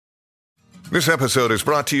This episode is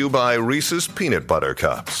brought to you by Reese's Peanut Butter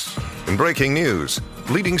Cups. In breaking news,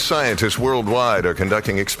 leading scientists worldwide are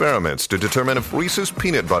conducting experiments to determine if Reese's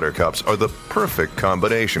Peanut Butter Cups are the perfect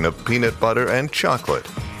combination of peanut butter and chocolate.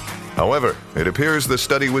 However, it appears the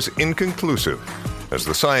study was inconclusive, as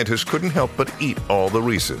the scientists couldn't help but eat all the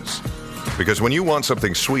Reese's. Because when you want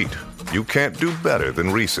something sweet, you can't do better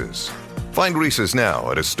than Reese's. Find Reese's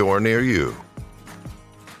now at a store near you.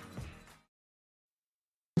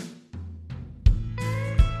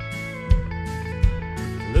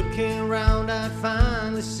 Looking around, I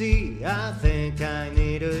finally see I think I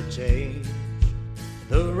need a change.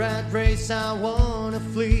 The rat race, I wanna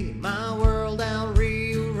flee, my world I'll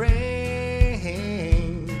rearrange.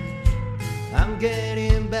 I'm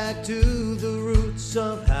getting back to the roots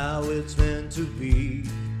of how it's meant to be.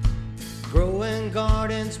 Growing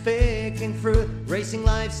gardens, picking fruit, racing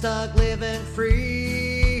livestock, living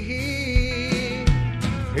free.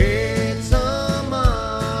 It's a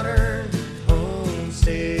modern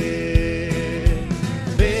homestead.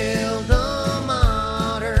 Build a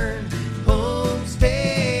modern homestead.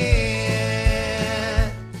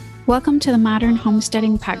 Welcome to the Modern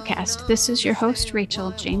Homesteading Podcast. This is your host,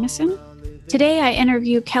 Rachel Jameson. Today I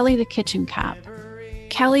interview Kelly the Kitchen Cop.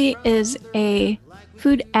 Kelly is a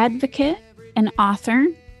food advocate, an author,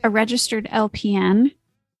 a registered LPN,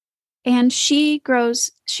 and she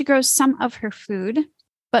grows some of her food,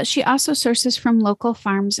 but she also sources from local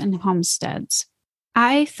farms and homesteads.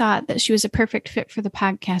 I thought that she was a perfect fit for the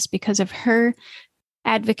podcast because of her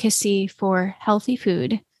advocacy for healthy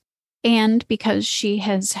food and because she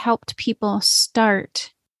has helped people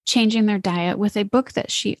start changing their diet with a book that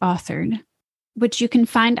she authored, which you can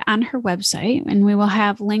find on her website. And we will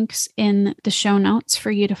have links in the show notes for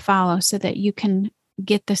you to follow so that you can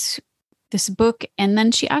get this book. And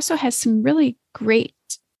then she also has some really great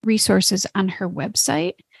resources on her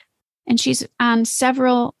website. And she's on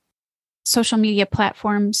several social media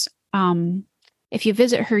platforms. If you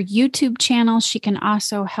visit her YouTube channel, she can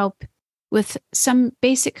also help with some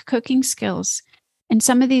basic cooking skills. And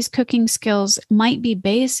some of these cooking skills might be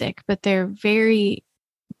basic, but they're very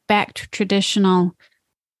back to traditional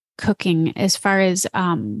cooking as far as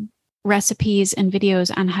recipes and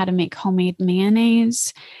videos on how to make homemade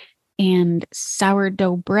mayonnaise and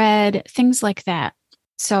sourdough bread, things like that.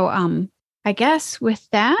 So I guess with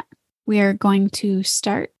that, we are going to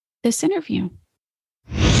start this interview.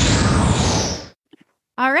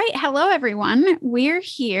 All right. Hello, everyone. We're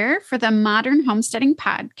here for the Modern Homesteading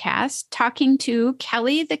Podcast, talking to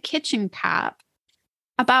Kelly the Kitchen Cop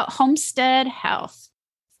about homestead health.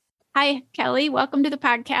 Hi, Kelly. Welcome to the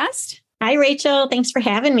podcast. Hi, Rachel. Thanks for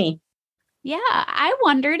having me. Yeah, I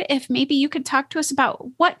wondered if maybe you could talk to us about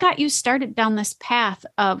what got you started down this path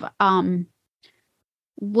of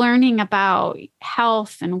learning about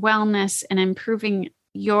health and wellness and improving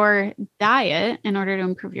your diet in order to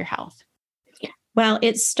improve your health. Well,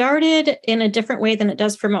 it started in a different way than it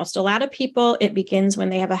does for most. A lot of people, it begins when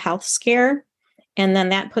they have a health scare, and then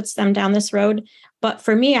that puts them down this road. But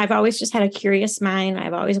for me, I've always just had a curious mind.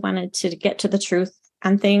 I've always wanted to get to the truth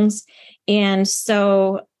on things. And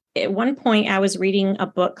so at one point, I was reading a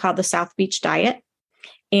book called The South Beach Diet.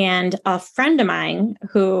 And a friend of mine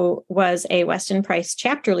who was a Weston Price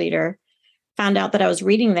chapter leader found out that I was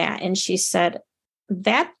reading that. And she said,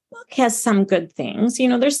 that book has some good things.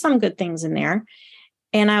 There's some good things in there.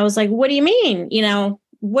 And I was like, what do you mean?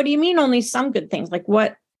 What do you mean only some good things? Like,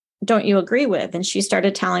 what don't you agree with? And she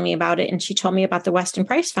started telling me about it. And she told me about the Weston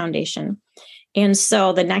Price Foundation. And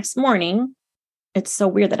so the next morning, it's so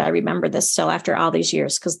weird that I remember this still after all these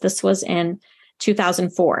years, because this was in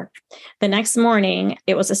 2004. The next morning,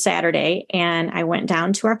 it was a Saturday, and I went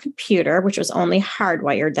down to our computer, which was only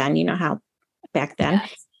hardwired then, you know how back then.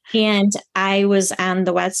 Yes. And I was on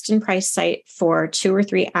the Weston Price site for 2 or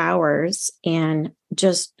 3 hours, and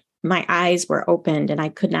just my eyes were opened, and I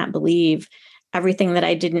could not believe everything that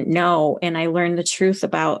I didn't know. And I learned the truth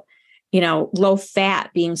about, low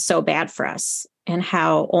fat being so bad for us, and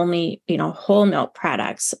how only, whole milk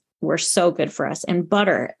products were so good for us. And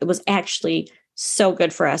butter, it was actually so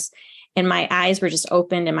good for us. And my eyes were just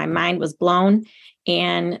opened and my mind was blown.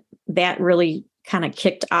 And that really kind of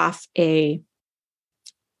kicked off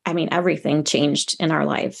everything changed in our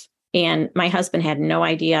life. And my husband had no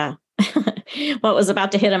idea what was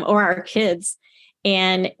about to hit him or our kids.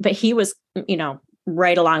 But he was,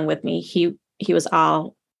 right along with me. He was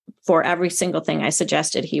all for every single thing I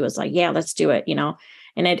suggested. He was like, yeah, let's do it,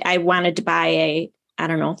 And I wanted to buy a,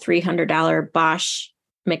 $300 Bosch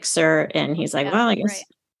mixer. And he's like, well, I guess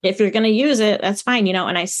if you're going to use it, that's fine,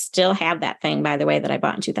 And I still have that thing, by the way, that I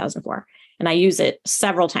bought in 2004. And I use it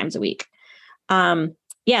several times a week.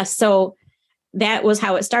 So that was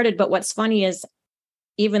how it started. But what's funny is,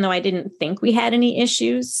 even though I didn't think we had any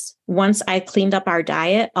issues, once I cleaned up our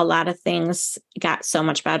diet, a lot of things got so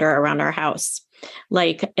much better around our house.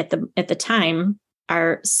 Like at the time,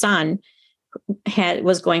 our son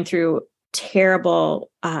was going through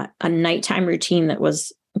terrible, a nighttime routine that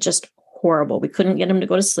was just horrible. We couldn't get him to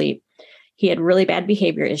go to sleep. He had really bad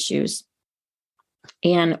behavior issues.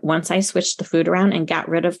 And once I switched the food around and got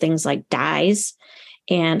rid of things like dyes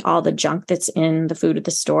and all the junk that's in the food at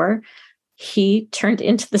the store, he turned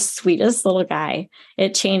into the sweetest little guy.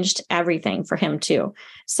 It changed everything for him too.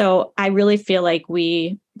 So I really feel like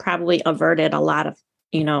we probably averted a lot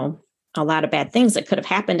of bad things that could have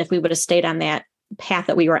happened if we would have stayed on that path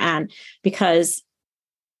that we were on, because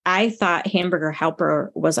I thought Hamburger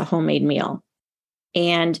Helper was a homemade meal,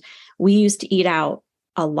 and we used to eat out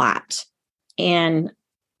a lot. And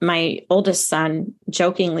my oldest son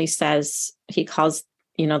jokingly says, he calls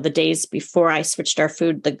the days before I switched our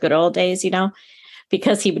food, the good old days,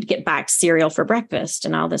 because he would get boxed cereal for breakfast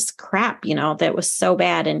and all this crap, that was so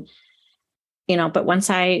bad. And, but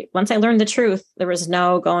once I learned the truth, there was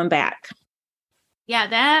no going back. Yeah,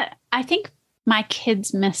 that I think my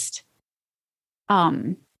kids missed,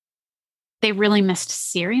 they really missed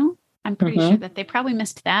cereal. I'm pretty sure that they probably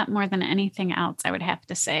missed that more than anything else, I would have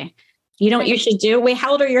to say. You know what you should do? Wait,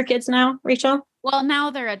 how old are your kids now, Rachel? Well, now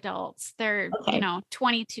they're adults. They're,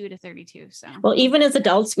 22 to 32. So, well, even as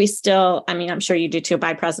adults, we still, I'm sure you do too,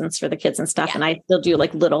 buy presents for the kids and stuff. Yeah. And I still do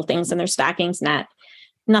like little things in their stockings,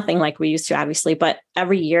 nothing like we used to, obviously. But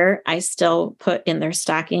every year I still put in their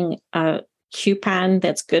stocking a coupon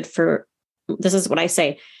that's good for, this is what I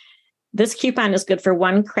say, this coupon is good for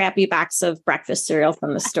one crappy box of breakfast cereal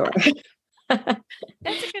from the store. That's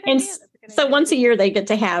a good idea. So once a year they get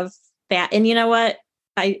to have that. And you know what?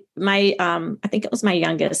 I think it was my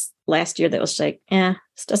youngest last year that was like,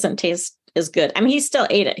 this doesn't taste as good. He still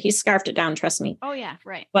ate it. He scarfed it down, trust me. Oh yeah,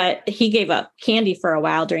 right. But he gave up candy for a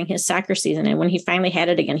while during his soccer season. And when he finally had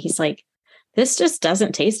it again, he's like, this just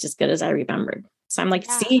doesn't taste as good as I remembered. So I'm like,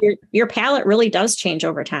 see, your palate really does change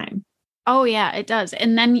over time. Oh yeah, it does.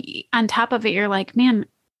 And then on top of it, you're like, man,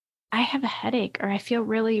 I have a headache, or I feel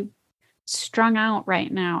really strung out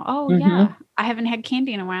right now. Oh yeah, I haven't had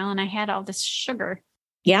candy in a while and I had all this sugar.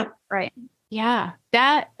 Yep. Right. Yeah.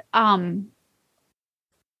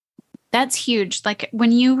 That's huge. Like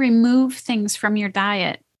when you remove things from your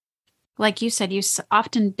diet, like you said, you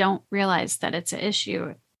often don't realize that it's an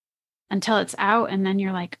issue until it's out. And then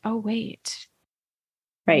you're like, oh, wait,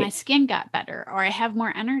 my skin got better, or I have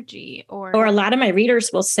more energy, or a lot of my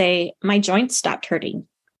readers will say my joints stopped hurting.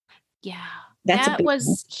 Yeah. That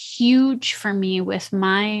was huge for me with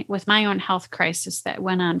my own health crisis that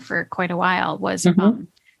went on for quite a while. Was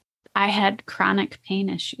I had chronic pain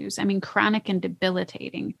issues. Chronic and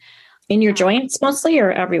debilitating. In your joints mostly,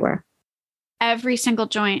 or everywhere? Every single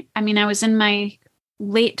joint. I was in my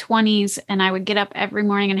late 20s and I would get up every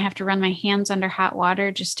morning and have to run my hands under hot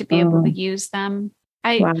water just to be able to use them.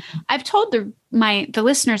 I've told the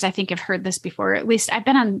listeners, I think have heard this before. At least I've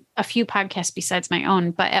been on a few podcasts besides my own,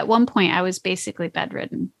 but at one point I was basically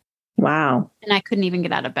bedridden. Wow. And I couldn't even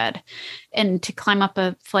get out of bed. And to climb up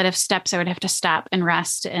a flight of steps, I would have to stop and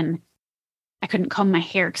rest. And I couldn't comb my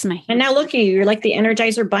hair because my hair. And now look at you. You're like the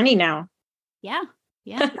Energizer Bunny now. Yeah.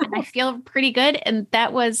 Yeah. And I feel pretty good. And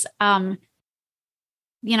that was, like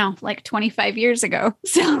 25 years ago.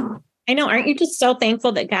 So I know. Aren't you just so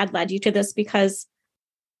thankful that God led you to this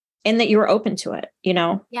and that you were open to it,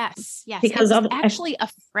 Yes. Yes. Because of actually a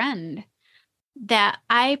friend that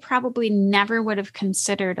I probably never would have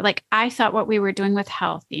considered. Like I thought what we were doing with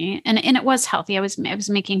healthy, and it was healthy. I was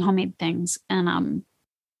making homemade things, and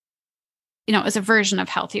it was a version of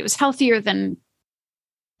healthy. It was healthier than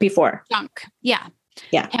before junk. Yeah.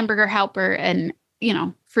 Yeah. Hamburger Helper and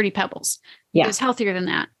Fruity Pebbles. Yeah. It was healthier than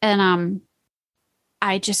that. And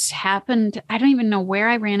I just happened, I don't even know where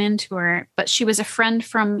I ran into her, but she was a friend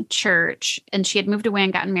from church and she had moved away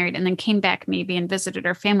and gotten married and then came back maybe and visited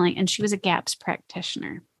her family. And she was a GAPS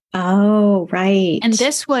practitioner. Oh, right. And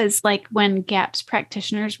this was like when GAPS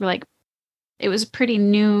practitioners were like, it was a pretty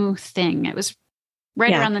new thing. It was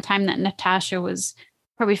right around the time that Natasha was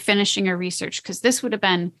probably finishing her research, because this would have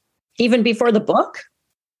been even before the book.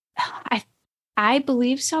 I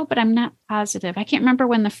believe so, but I'm not positive. I can't remember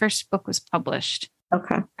when the first book was published.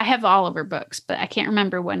 Okay. I have all of her books, but I can't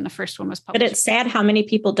remember when the first one was published. But it's sad how many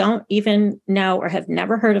people don't even know or have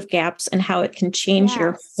never heard of GAPS and how it can change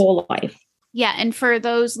your whole life. Yeah. And for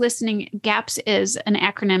those listening, GAPS is an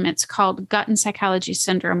acronym. It's called Gut and Psychology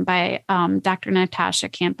Syndrome by Dr. Natasha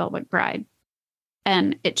Campbell McBride.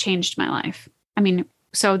 And it changed my life.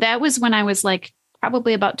 So that was when I was like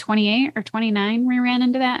probably about 28 or 29 when we ran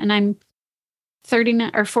into that. And I'm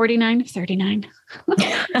 39 or 49, 39.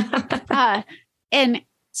 And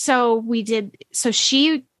so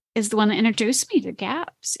she is the one that introduced me to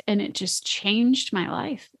GAPS, and it just changed my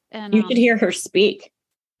life. And you should hear her speak,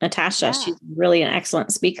 Natasha. Yeah. She's really an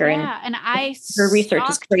excellent speaker. Yeah. And her research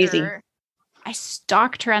is crazy. I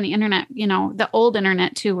stalked her on the internet, the old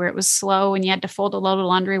internet too, where it was slow and you had to fold a load of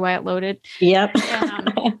laundry while it loaded. Yep.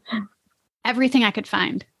 And, everything I could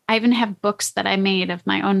find. I even have books that I made of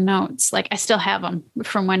my own notes. Like I still have them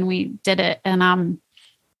from when we did it. And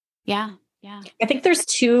yeah. I think there's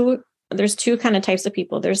two kind of types of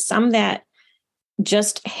people. There's some that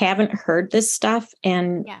just haven't heard this stuff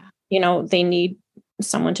and, they need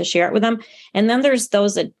someone to share it with them. And then there's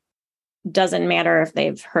those that doesn't matter if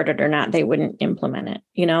they've heard it or not, they wouldn't implement it.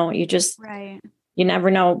 You just, you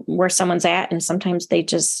never know where someone's at. And sometimes they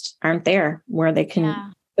just aren't there where they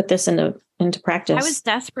can put this into practice. I was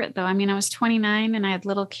desperate though. I mean, I was 29 and I had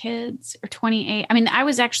little kids, or 28. I mean, I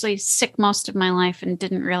was actually sick most of my life and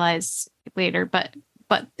didn't realize later, but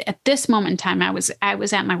at this moment in time, I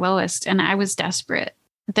was at my lowest and I was desperate.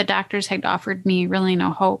 The doctors had offered me really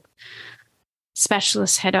no hope.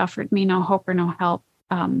 Specialists had offered me no hope or no help.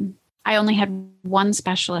 I only had one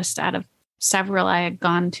specialist out of several I had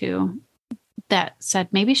gone to that said,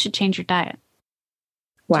 maybe you should change your diet.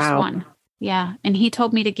 Wow. Just one. Yeah. And he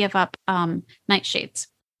told me to give up nightshades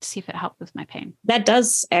to see if it helped with my pain. That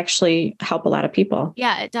does actually help a lot of people.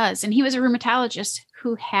 Yeah, it does. And he was a rheumatologist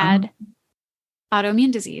who had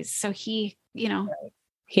autoimmune disease. So he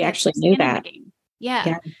actually knew that.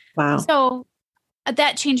 Yeah. Wow. So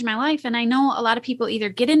that changed my life. And I know a lot of people either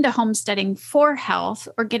get into homesteading for health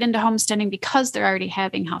or get into homesteading because they're already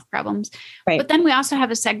having health problems. Right. But then we also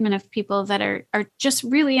have a segment of people that are just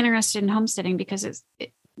really interested in homesteading because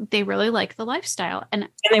they really like the lifestyle and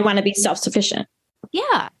they want to be self-sufficient.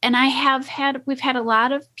 Yeah. And we've had a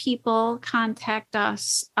lot of people contact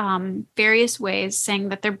us various ways saying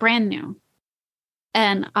that they're brand new.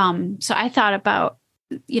 And so I thought about,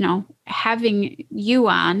 having you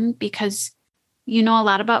on because you know a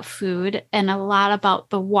lot about food and a lot about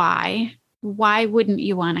the why. Why wouldn't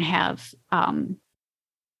you want to have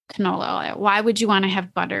canola oil? Why would you want to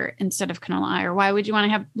have butter instead of canola oil? Or why would you want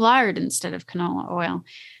to have lard instead of canola oil?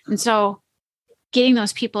 And so getting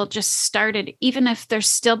those people just started, even if they're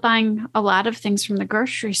still buying a lot of things from the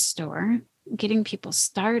grocery store, getting people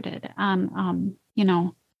started on,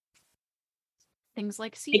 things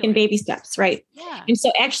like taking baby steps. Right. Yeah. And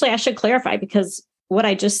so actually I should clarify because what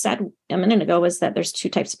I just said a minute ago was that there's two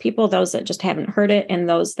types of people, those that just haven't heard it and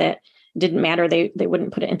those that didn't matter. They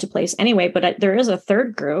wouldn't put it into place anyway. But there is a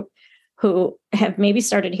third group who have maybe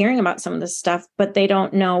started hearing about some of this stuff, but they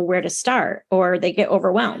don't know where to start or they get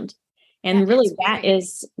overwhelmed. And really that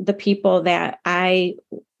is the people that I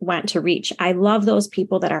want to reach. I love those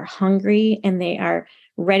people that are hungry and they are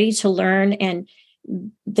ready to learn and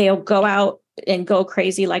they'll go out and go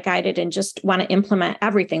crazy like I did and just want to implement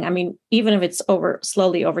everything. I mean, even if it's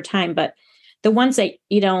slowly over time, but the ones that,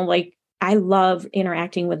 I love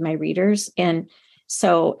interacting with my readers. And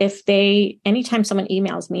so anytime someone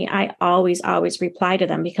emails me, I always reply to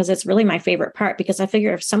them because it's really my favorite part, because I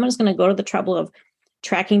figure if someone's going to go to the trouble of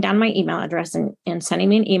tracking down my email address and sending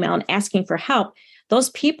me an email and asking for help, those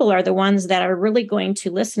people are the ones that are really going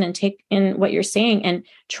to listen and take in what you're saying and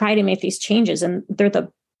try to make these changes. And they're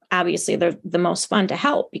obviously the most fun to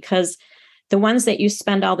help, because the ones that you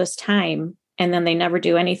spend all this time and then they never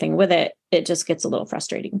do anything with it, it just gets a little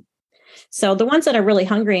frustrating. So the ones that are really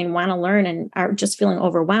hungry and want to learn and are just feeling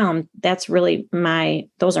overwhelmed,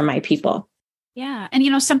 those are my people. Yeah.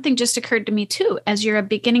 And, something just occurred to me too, as you're a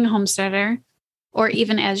beginning homesteader, or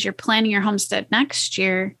even as you're planning your homestead next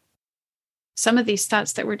year, some of these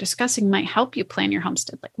thoughts that we're discussing might help you plan your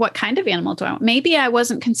homestead. Like, what kind of animal do I want? Maybe I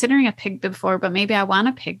wasn't considering a pig before, but maybe I want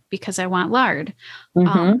a pig because I want lard.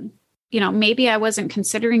 Mm-hmm. Maybe I wasn't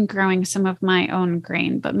considering growing some of my own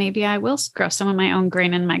grain, but maybe I will grow some of my own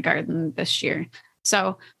grain in my garden this year.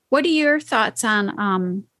 So what are your thoughts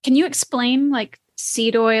on, can you explain like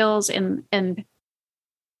seed oils and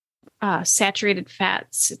saturated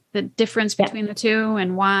fats, the difference between the two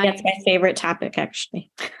and why? That's my favorite topic,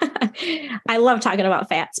 actually. I love talking about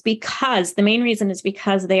fats because the main reason is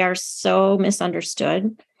because they are so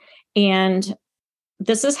misunderstood. And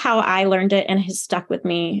this is how I learned it and has stuck with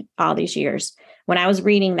me all these years. When I was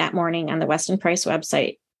reading that morning on the Weston Price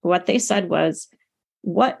website, what they said was,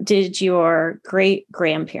 what did your great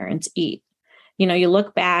grandparents eat? You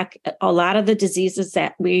look back, a lot of the diseases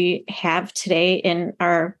that we have today in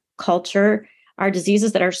our culture are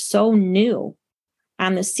diseases that are so new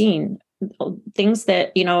on the scene. things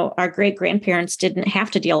that, our great grandparents didn't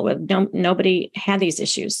have to deal with. Nobody had these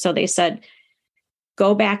issues. So they said,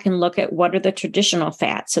 go back and look at what are the traditional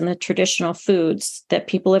fats and the traditional foods that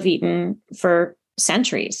people have eaten for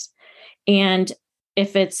centuries. And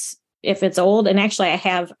if it's old, and actually I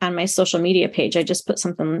have on my social media page, I just put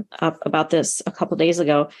something up about this a couple of days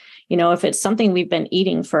ago. If it's something we've been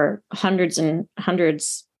eating for hundreds and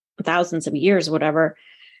hundreds, thousands of years, whatever,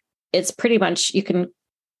 it's pretty much, you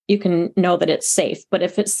can know that it's safe. But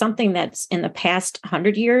if it's something that's in the past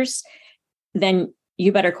 100 years, then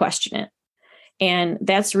you better question it. And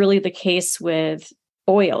that's really the case with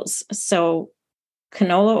oils. So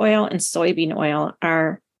canola oil and soybean oil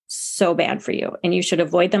are so bad for you, and you should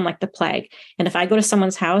avoid them like the plague. And if I go to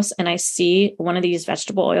someone's house and I see one of these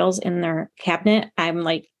vegetable oils in their cabinet, I'm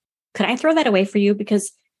like, could I throw that away for you?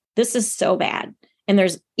 Because this is so bad. And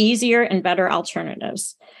there's easier and better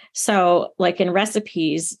alternatives. So like in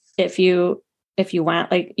recipes, if you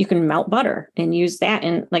want, like, you can melt butter and use that.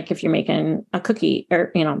 And like, if you're making a cookie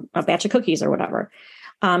or, a batch of cookies or whatever,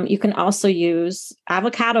 you can also use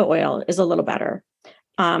avocado oil is a little better.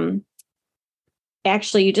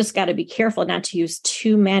 Actually, you just got to be careful not to use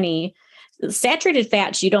too many saturated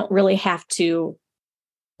fats. You don't really have to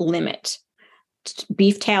limit.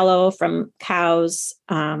 Beef tallow from cows,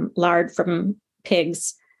 lard from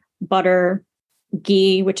pigs, butter,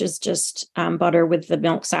 ghee, which is just butter with the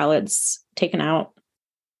milk solids taken out.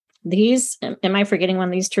 These, am I forgetting one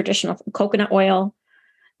of these? Traditional coconut oil.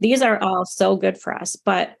 These are all so good for us.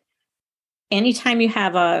 But anytime you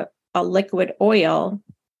have a liquid oil,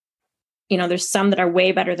 there's some that are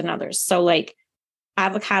way better than others. So like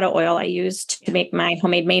avocado oil, I use to make my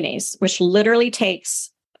homemade mayonnaise, which literally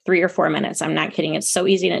takes 3 or 4 minutes. I'm not kidding. It's so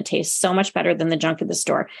easy and it tastes so much better than the junk at the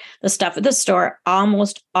store. The stuff at the store,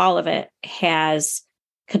 almost all of it has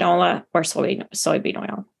canola or soybean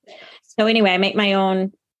oil. So anyway, I make my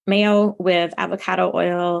own mayo with avocado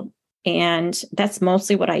oil, and that's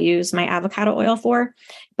mostly what I use my avocado oil for.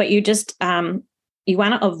 But you just, you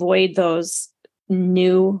want to avoid those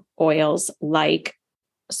new oils like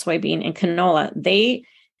soybean and canola. They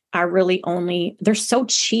are really they're so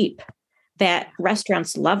cheap that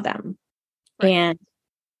restaurants love them. Right. And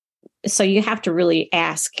so you have to really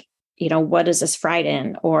ask, what is this fried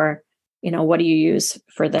in? Or, what do you use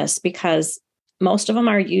for this? Because most of them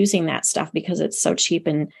are using that stuff because it's so cheap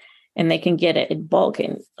and they can get it in bulk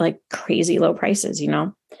and like crazy low prices,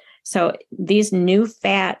 So these new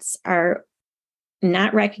fats are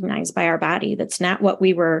not recognized by our body. That's not what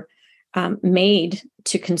we were made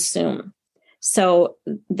to consume. So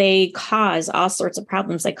they cause all sorts of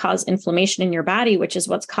problems. They cause inflammation in your body, which is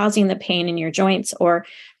what's causing the pain in your joints or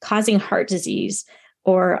causing heart disease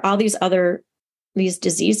or all these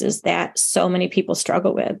diseases that so many people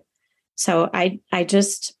struggle with. So I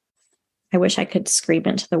wish I could scream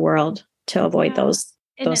into the world to avoid those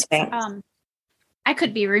fats. I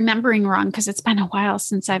could be remembering wrong because it's been a while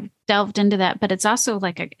since I've delved into that, but it's also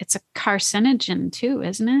it's a carcinogen too,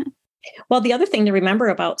 isn't it? Well, the other thing to remember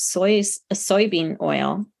about soybean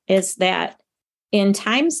oil is that in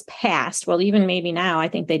times past, well, even maybe now, I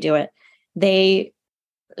think they do it.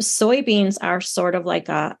 Soybeans are sort of like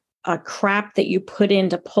a crop that you put in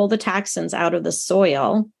to pull the toxins out of the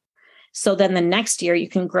soil. So then the next year you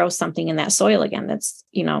can grow something in that soil again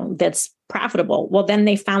that's profitable. Well, then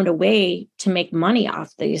they found a way to make money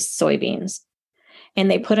off these soybeans, and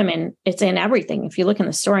they put them in, it's in everything. If you look in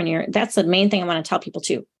the store that's the main thing I want to tell people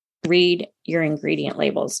too. Read your ingredient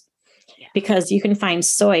labels, because you can find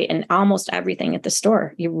soy in almost everything at the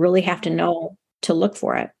store. You really have to know to look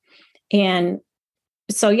for it. And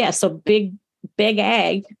so big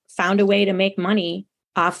ag found a way to make money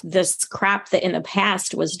off this crop that in the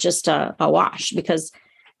past was just a wash, because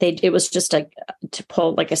it was just to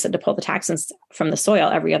pull the toxins from the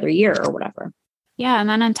soil every other year or whatever. Yeah. And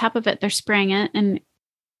then on top of it, they're spraying it and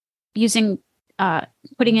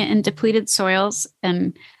putting it in depleted soils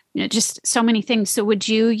and, just so many things. So would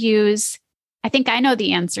you use, I think I know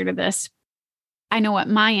the answer to this. I know what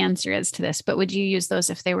my answer is to this, but would you use those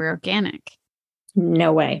if they were organic?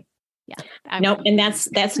 No way. Yeah. No. And that's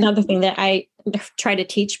another thing that I try to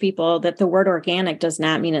teach people, that the word organic does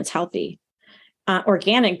not mean it's healthy.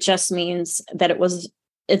 Organic just means that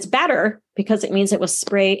it's better because it means it was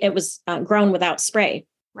grown without spray.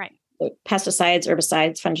 Right. Pesticides,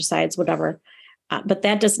 herbicides, fungicides, whatever. But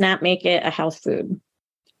that does not make it a health food.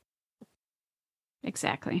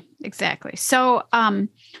 Exactly. So,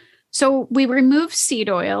 so we remove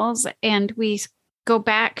seed oils and we go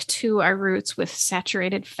back to our roots with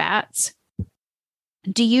saturated fats.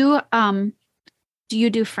 Do you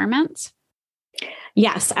do ferments?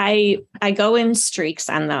 Yes, I go in streaks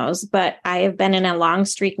on those, but I have been in a long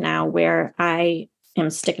streak now where I am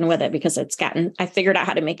sticking with it because I figured out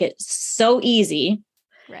how to make it so easy.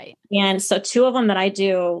 Right. And so two of them that I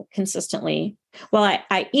do consistently, well,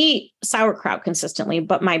 I eat sauerkraut consistently,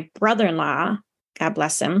 but my brother-in-law, God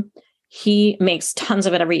bless him, he makes tons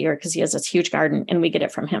of it every year because he has this huge garden and we get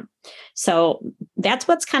it from him. So that's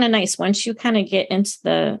what's kind of nice. Once you kind of get into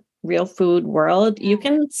the real food world, you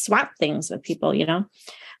can swap things with people,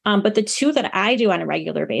 but the two that I do on a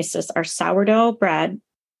regular basis are sourdough bread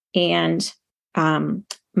and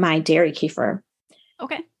my dairy kefir.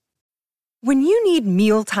 Okay. When you need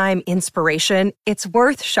mealtime inspiration, it's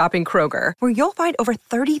worth shopping Kroger, where you'll find over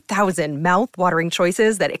 30,000 mouth-watering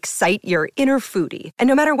choices that excite your inner foodie. And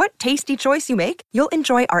no matter what tasty choice you make, you'll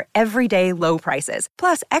enjoy our everyday low prices,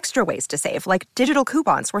 plus extra ways to save, like digital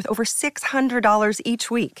coupons worth over $600 each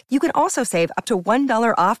week. You can also save up to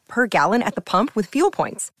 $1 off per gallon at the pump with fuel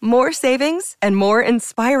points. More savings and more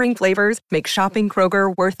inspiring flavors make shopping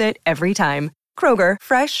Kroger worth it every time. Kroger,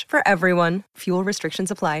 fresh for everyone. Fuel restrictions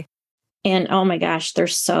apply. And oh my gosh, they're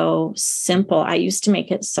so simple. I used to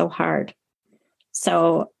make it so hard.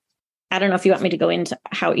 So I don't know if you want me to go into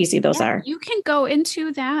how easy those are. You can go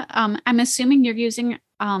into that. I'm assuming you're using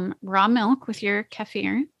raw milk with your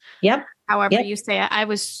kefir. Yep. However you say it. I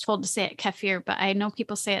was told to say it kefir, but I know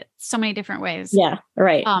people say it so many different ways. Yeah,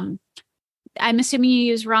 right. I'm assuming you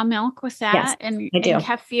use raw milk with that. Yes, and, I do. And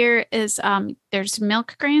kefir is there's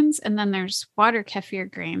milk grains and then there's water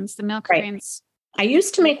kefir grains. The milk grains. I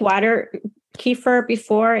used to make water kefir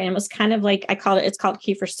before, and it was kind of like it's called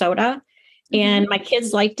kefir soda. And my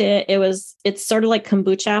kids liked it. It's sort of like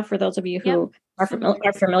kombucha for those of you who are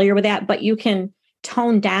familiar with that, but you can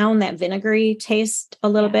tone down that vinegary taste a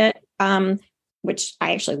little bit, which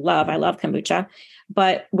I actually love. I love kombucha,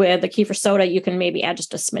 but with the kefir soda, you can maybe add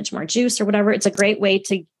just a smidge more juice or whatever. It's a great way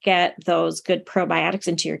to get those good probiotics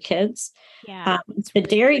into your kids. Yeah. The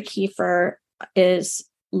dairy kefir is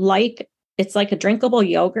it's like a drinkable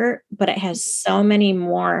yogurt, but it has so many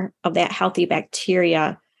more of that healthy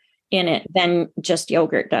bacteria in it than just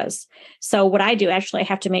yogurt does. So what I do, actually, I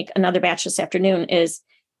have to make another batch this afternoon, is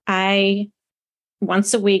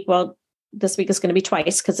once a week, well, this week is going to be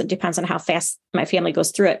twice because it depends on how fast my family goes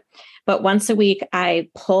through it. But once a week, I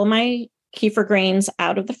pull my kefir grains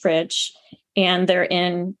out of the fridge, and they're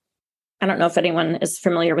in, I don't know if anyone is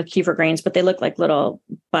familiar with kefir grains, but they look like little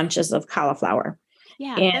bunches of cauliflower.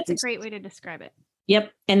 Yeah, that's a great way to describe it.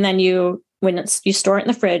 Yep. And then you store it in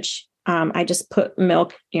the fridge, I just put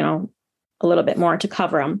milk, a little bit more to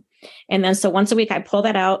cover them. And then so once a week, I pull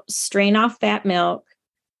that out, strain off that milk,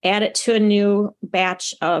 add it to a new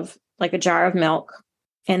batch of like a jar of milk,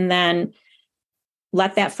 and then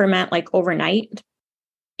let that ferment like overnight.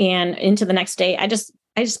 And into the next day, I just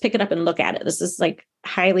pick it up and look at it. This is like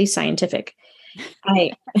highly scientific.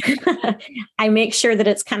 I make sure that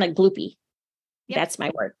it's kind of gloopy. Yep. That's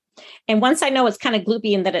my word. And once I know it's kind of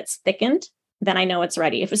gloopy and that it's thickened, then I know it's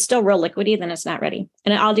ready. If it's still real liquidy, then it's not ready.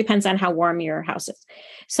 And it all depends on how warm your house is.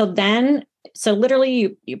 So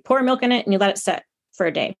literally you pour milk in it and you let it set for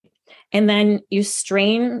a day. And then you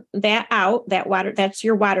strain that out, that water, that's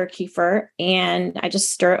your water kefir. And I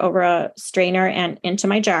just stir it over a strainer and into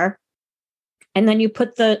my jar. And then you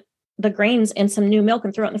put the grains in some new milk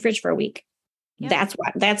and throw it in the fridge for a week. Yep.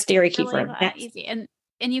 That's dairy kefir. Really that's easy. And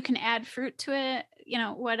you can add fruit to it,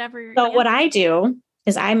 whatever. So what I do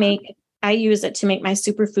is I use it to make my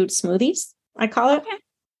superfood smoothies, I call it. Okay.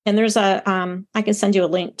 And there's I can send you a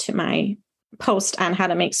link to my post on how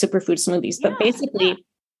to make superfood smoothies. But basically,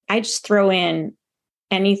 I just throw in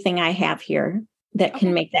anything I have here that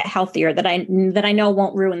can make that healthier, that I know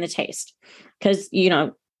won't ruin the taste. Because,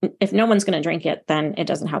 if no one's going to drink it, then it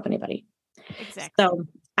doesn't help anybody. Exactly. So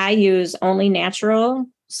I use only natural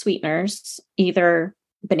sweeteners, either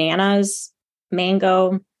bananas,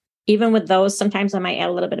 mango. Even with those, sometimes I might add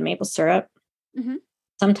a little bit of maple syrup. Mm-hmm.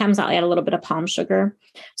 Sometimes I'll add a little bit of palm sugar.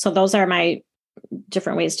 So those are my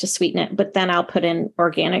different ways to sweeten it. But then I'll put in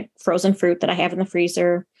organic frozen fruit that I have in the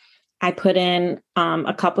freezer. I put in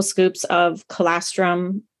a couple scoops of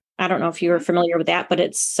colostrum. I don't know if you're familiar with that, but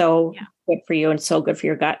it's so good for you and so good for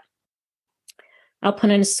your gut. I'll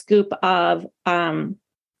put in a scoop of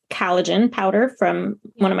collagen powder from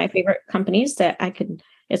one of my favorite companies that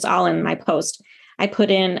it's all in my post. I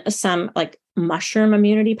put in some like mushroom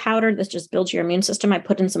immunity powder that just builds your immune system. I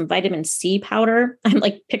put in some vitamin C powder. I'm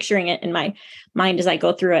like picturing it in my mind as I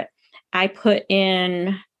go through it. I put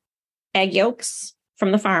in egg yolks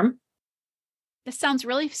from the farm. This sounds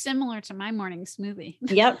really similar to my morning smoothie.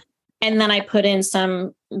 Yep. And then I put in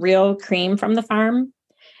some real cream from the farm.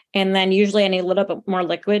 And then usually I need a little bit more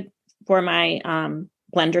liquid for my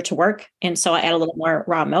blender to work. And so I add a little more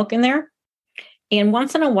raw milk in there. And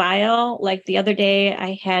once in a while, like the other day,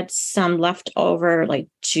 I had some leftover like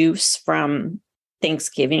juice from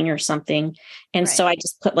Thanksgiving or something. And so I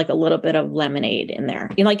just put like a little bit of lemonade in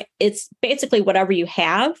there. Like it's basically whatever you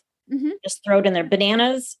have, just throw it in there.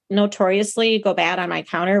 Bananas notoriously go bad on my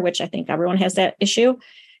counter, which I think everyone has that issue.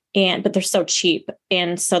 But they're so cheap.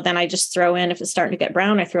 And so then I just throw in, if it's starting to get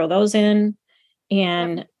brown, I throw those in.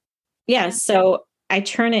 And so I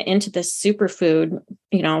turn it into this superfood,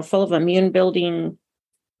 full of immune building,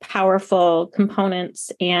 powerful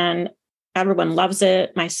components, and everyone loves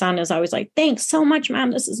it. My son is always like, thanks so much,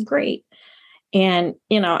 Mom. This is great. And,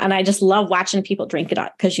 and I just love watching people drink it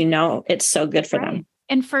up because, it's so good for them.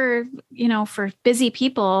 And for busy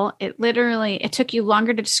people, it took you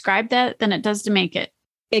longer to describe that than it does to make it.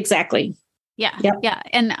 Exactly. Yeah. Yep. Yeah.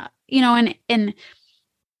 And, and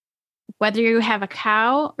whether you have a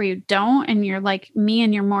cow or you don't, and you're like me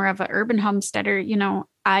and you're more of an urban homesteader,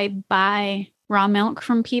 I buy raw milk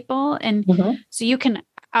from people. And so you can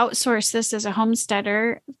outsource this as a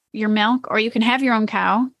homesteader, your milk, or you can have your own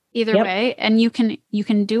cow either way. And you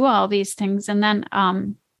can do all these things and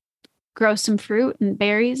then, grow some fruit and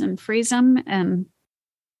berries and freeze them. And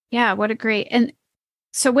what a great. And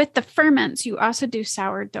so with the ferments, you also do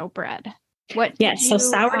sourdough bread. So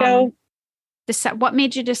sourdough. What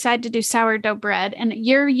made you decide to do sourdough bread? And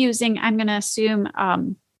you're using, I'm going to assume,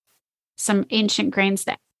 some ancient grains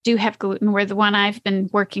that do have gluten, where the one I've been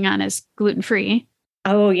working on is gluten-free.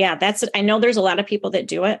 Oh yeah. That's it. I know there's a lot of people that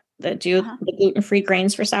do the gluten-free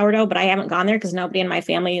grains for sourdough, but I haven't gone there because nobody in my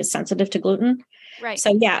family is sensitive to gluten. Right.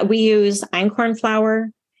 So we use einkorn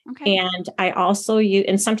flour. Okay. And I also use,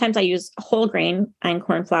 and sometimes I use whole grain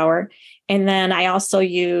einkorn flour. And then I also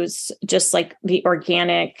use just like the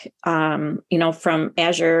organic, from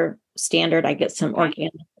Azure Standard, I get some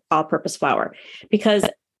organic all-purpose flour, because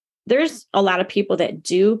there's a lot of people that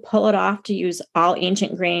do pull it off to use all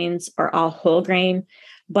ancient grains or all whole grain,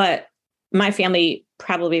 but my family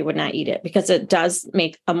probably would not eat it because it does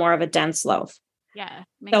make a more of a dense loaf. Yeah.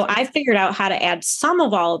 So I figured out how to add some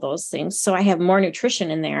of all of those things so I have more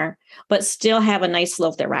nutrition in there, but still have a nice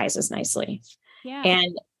loaf that rises nicely. Yeah.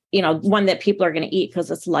 And, one that people are going to eat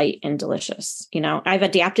because it's light and delicious. I've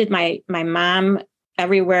adapted my mom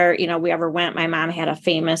everywhere, we ever went. My mom had a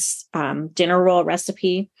famous dinner roll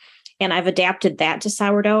recipe, and I've adapted that to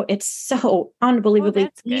sourdough. It's so unbelievably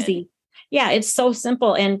easy. Yeah, it's so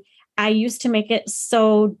simple. And I used to make it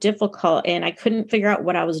so difficult, and I couldn't figure out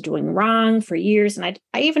what I was doing wrong for years. And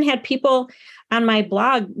I even had people on my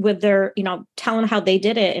blog with their, telling how they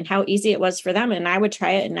did it and how easy it was for them. And I would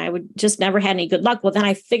try it and I would just never had any good luck. Well, then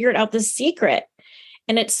I figured out the secret,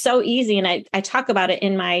 and it's so easy. And I talk about it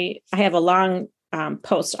I have a long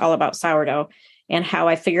post all about sourdough and how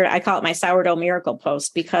I call it my sourdough miracle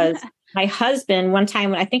post, because my husband, one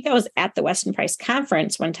time, I think I was at the Weston Price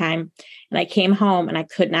conference one time, and I came home and I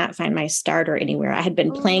could not find my starter anywhere. I had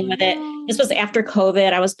been playing with it. This was after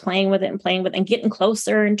COVID. I was playing with it and getting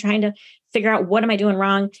closer and trying to figure out, what am I doing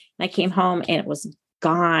wrong? And I came home and it was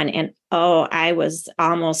gone. And I was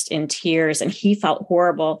almost in tears, and he felt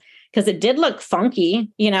horrible because it did look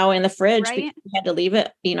funky, in the fridge. Because you had to leave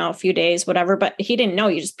it, a few days, whatever, but he didn't know.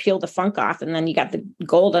 You just peel the funk off and then you got the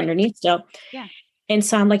gold underneath still. Yeah. And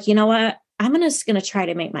so I'm like, you know what? I'm just going to try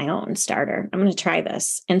to make my own starter. I'm going to try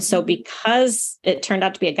this. And so because it turned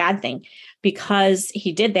out to be a God thing, because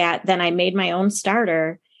he did that, then I made my own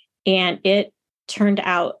starter, and it turned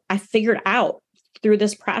out, I figured out through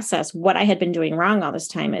this process what I had been doing wrong all this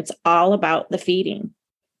time. It's all about the feeding.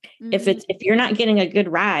 If you're not getting a good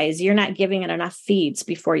rise, you're not giving it enough feeds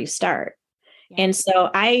before you start. Yeah. And so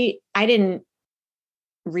I didn't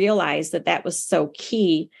realize that was so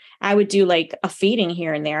key. I would do like a feeding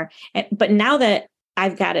here and there. But now that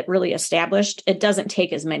I've got it really established, it doesn't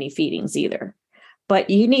take as many feedings either.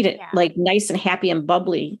 But you need it like nice and happy and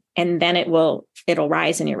bubbly, and then it'll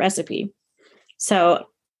rise in your recipe. So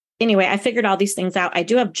anyway, I figured all these things out. I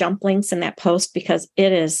do have jump links in that post because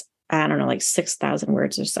it is, I don't know, like 6,000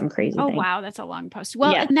 words or some crazy thing. Oh, wow. That's a long post.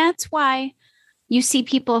 Well, and that's why you see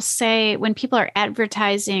people say, when people are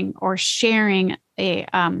advertising or sharing a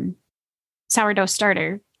sourdough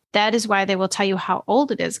starter, that is why they will tell you how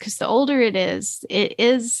old it is. Because the older it is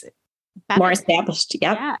better. More established.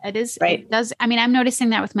 Yep. Yeah, it is. Right. It does. I mean, I'm noticing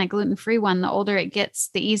that with my gluten-free one. The older it gets,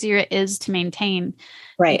 the easier it is to maintain.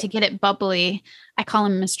 Right. And to get it bubbly. I call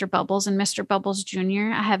him Mr. Bubbles and Mr. Bubbles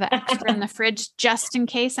Jr. I have an extra in the fridge just in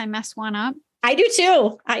case I mess one up. I do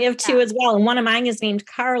too. I have two as well. And one of mine is named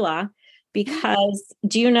Carla, because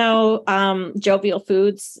do you know Jovial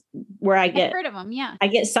Foods, where I've heard of them? Yeah. I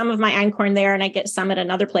get some of my einkorn there and I get some at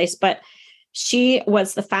another place, but she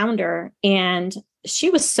was the founder and she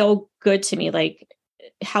was so good to me, like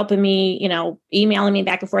helping me, emailing me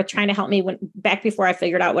back and forth, trying to help me back before I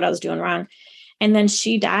figured out what I was doing wrong. And then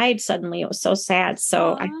she died suddenly. It was so sad.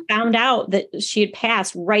 So I found out that she had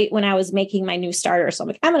passed right when I was making my new starter. So I'm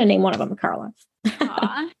like, I'm going to name one of them Carla.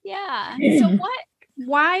 Yeah. So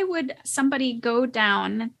why would somebody go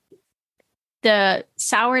down the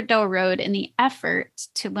sourdough road in the effort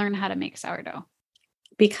to learn how to make sourdough?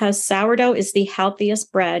 Because sourdough is the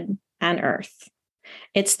healthiest bread on earth.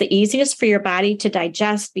 It's the easiest for your body to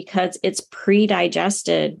digest because it's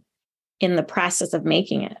pre-digested in the process of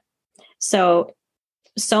making it. So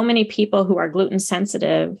many people who are gluten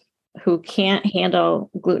sensitive, who can't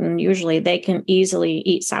handle gluten, usually they can easily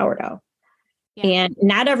eat sourdough. Yeah. And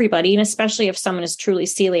not everybody, and especially if someone is truly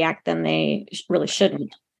celiac, then they really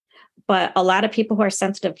shouldn't. But a lot of people who are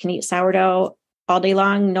sensitive can eat sourdough all day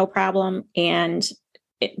long, no problem. And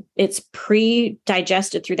it's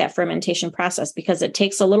pre-digested through that fermentation process because it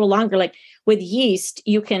takes a little longer. Like with yeast,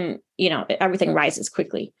 you can, everything rises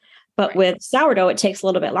quickly. But with sourdough, it takes a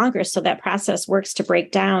little bit longer. So that process works to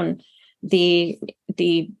break down the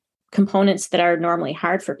components that are normally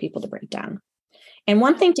hard for people to break down. And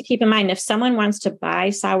one thing to keep in mind, if someone wants to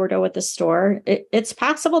buy sourdough at the store, it's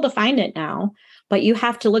possible to find it now, but you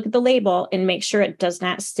have to look at the label and make sure it does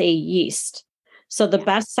not say yeast. So the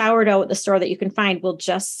best sourdough at the store that you can find will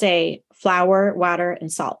just say flour, water,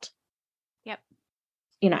 and salt. Yep.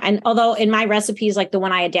 And although in my recipes, like the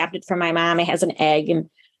one I adapted from my mom, it has an egg and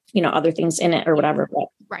other things in it or whatever. But.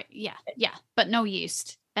 Right. Yeah. Yeah. But no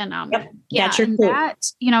yeast. And that's your clue.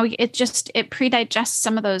 That, it pre-digests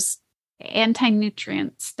some of those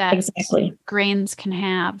anti-nutrients that grains can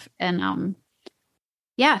have. And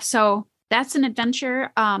so that's an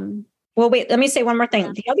adventure. Well, wait, let me say one more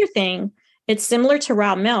thing. The other thing, it's similar to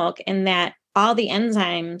raw milk in that all the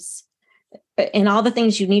enzymes and all the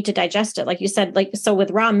things you need to digest it, like you said, so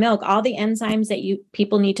with raw milk, all the enzymes that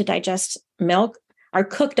people need to digest milk are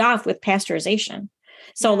cooked off with pasteurization.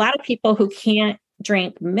 So a lot of people who can't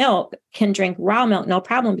drink milk can drink raw milk, no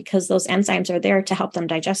problem, because those enzymes are there to help them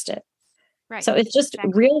digest it. Right. So it's just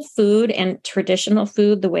real food and traditional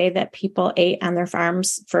food, the way that people ate on their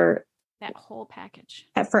farms for that whole package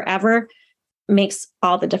forever, makes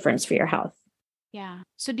all the difference for your health. Yeah.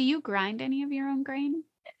 So do you grind any of your own grain?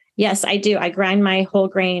 Yes, I do. I grind my whole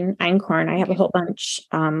grain einkorn. I have a whole bunch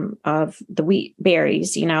of the wheat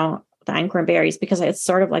berries, the einkorn berries, because it's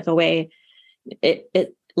sort of like a way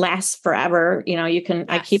it lasts forever. You can,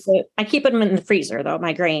 yes. I keep them in the freezer though,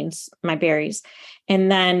 my grains, my berries.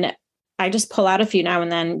 And then I just pull out a few now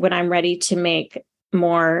and then when I'm ready to make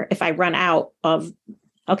more, if I run out of,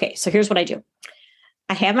 okay, so here's what I do.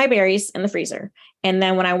 I have my berries in the freezer. And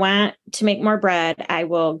then when I want to make more bread, I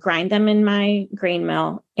will grind them in my grain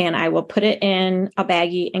mill and I will put it in a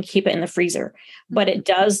baggie and keep it in the freezer. But it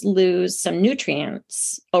does lose some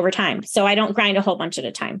nutrients over time. So I don't grind a whole bunch at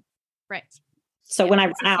a time. Right. So when I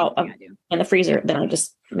run out in the freezer, then I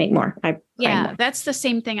just make more. More. That's the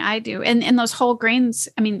same thing I do. And those whole grains,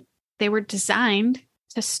 they were designed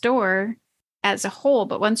to store as a whole,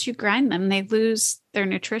 but once you grind them, they lose their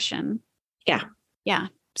nutrition. Yeah. Yeah.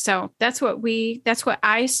 So that's what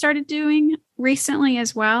I started doing recently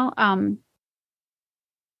as well.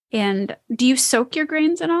 And do you soak your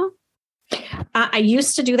grains at all? I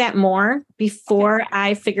used to do that more before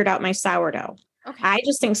I figured out my sourdough. Okay. I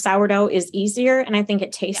just think sourdough is easier and I think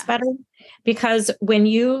it tastes better because when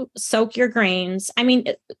you soak your grains,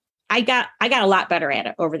 I got a lot better at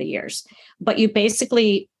it over the years, but you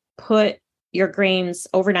basically put your grains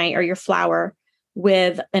overnight or your flour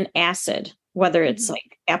with an acid, whether it's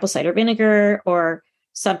like apple cider vinegar or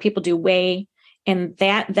some people do whey, and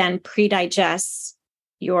that then pre-digests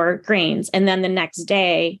your grains. And then the next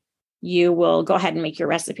day you will go ahead and make your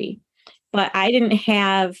recipe. But I didn't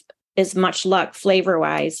have as much luck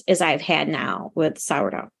flavor-wise as I've had now with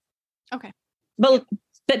sourdough. Okay. But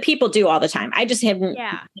people do all the time. I just haven't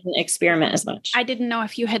experiment as much. I didn't know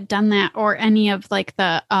if you had done that or any of like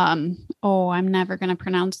the, I'm never going to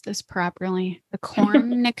pronounce this properly. The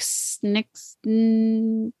corn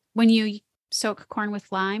when you soak corn with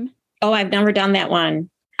lime. Oh, I've never done that one.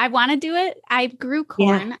 I want to do it. I grew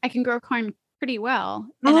corn. Yeah. I can grow corn pretty well.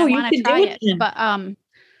 And I want to try it. But,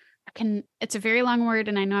 it's a very long word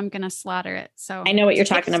and I know I'm going to slaughter it. So I know what you're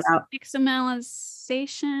talking about.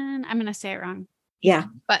 Nixtamalization. I'm going to say it wrong. Yeah.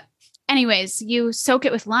 But anyways, you soak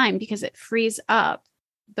it with lime because it frees up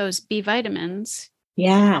those B vitamins.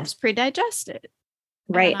 Yeah. Helps pre-digest it.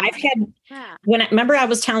 Right. I've had, remember I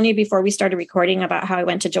was telling you before we started recording about how I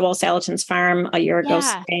went to Joel Salatin's farm a year ago.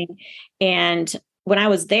 Spring, and when I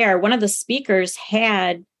was there, one of the speakers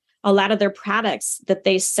had a lot of their products that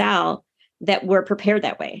they sell that were prepared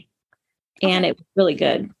that way. And it was really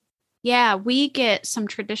good. Yeah. We get some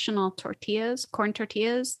traditional tortillas, corn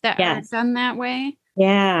tortillas that are done that way.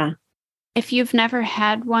 Yeah. If you've never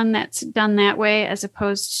had one that's done that way, as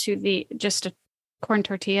opposed to just a corn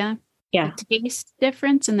tortilla, the taste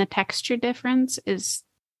difference and the texture difference is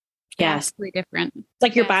vastly different. It's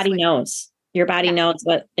like your body knows. Your body knows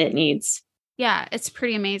what it needs. Yeah, it's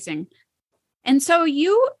pretty amazing. And so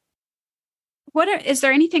is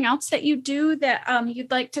there anything else that you do that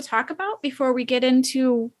you'd like to talk about before we get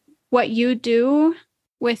into what you do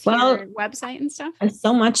with your website and stuff?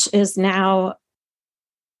 So much is now,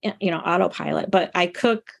 autopilot, but I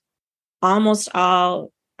cook almost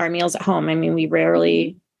all our meals at home. I mean, we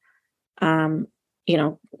rarely, have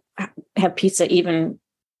pizza even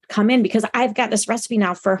come in, because I've got this recipe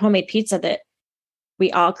now for homemade pizza that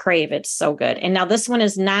we all crave. It's so good. And now this one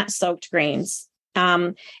is not soaked grains.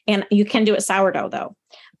 And you can do it sourdough though,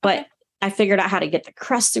 but I figured out how to get the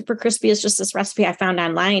crust super crispy. It's just this recipe I found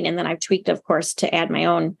online. And then I've tweaked, of course, to add my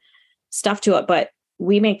own stuff to it, but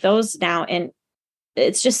we make those now. And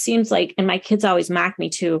it just seems like, and my kids always mock me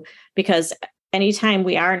too, because anytime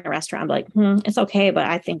we are in a restaurant, I'm like, it's okay, but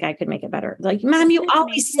I think I could make it better. Like, Mom, you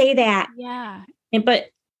always say that. Yeah. But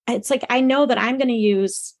it's like, I know that I'm going to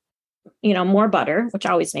use, more butter, which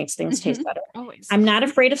always makes things taste better. Always. I'm not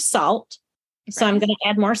afraid of salt. So I'm going to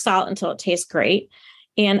add more salt until it tastes great.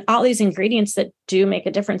 And all these ingredients that do make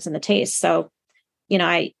a difference in the taste. So,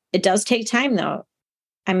 it does take time though.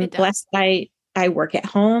 I'm blessed. I work at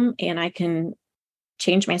home and I can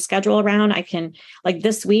change my schedule around. I can, like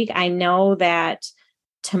this week, I know that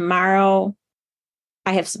tomorrow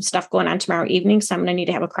I have some stuff going on tomorrow evening. So I'm going to need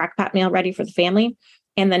to have a crock pot meal ready for the family.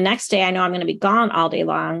 And the next day I know I'm going to be gone all day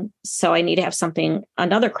long. So I need to have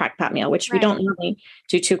another crock pot meal, which we don't normally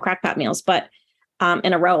do 2 crock pot meals, but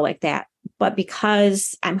in a row like that. But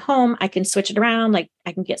because I'm home, I can switch it around. Like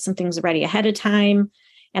I can get some things ready ahead of time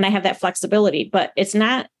and I have that flexibility, but it's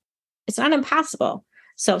not impossible.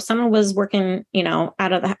 So if someone was working,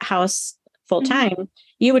 out of the house full time,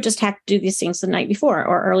 you would just have to do these things the night before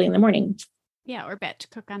or early in the morning. Yeah. Or batch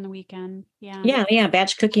cook on the weekend. Yeah. Yeah.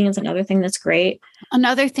 Batch cooking is another thing that's great.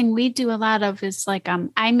 Another thing we do a lot of is like,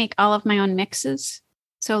 I make all of my own mixes.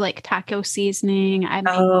 So like taco seasoning,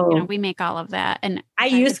 we make all of that. And I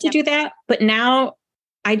used to do that, but now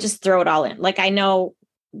I just throw it all in. Like I know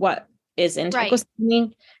what is in taco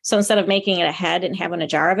seasoning. So instead of making it ahead and having a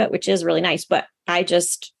jar of it, which is really nice, but I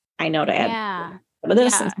know to add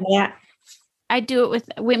this and that. I do it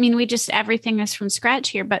everything is from scratch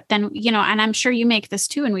here, but then, and I'm sure you make this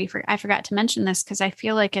too. And I forgot to mention this because I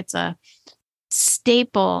feel like it's a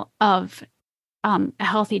staple of a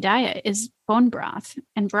healthy diet is bone broth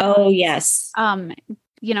and broth. Oh, yes. I'm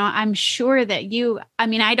sure that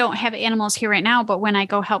I don't have animals here right now, but when I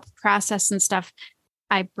go help process and stuff,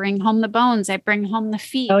 I bring home the bones, I bring home the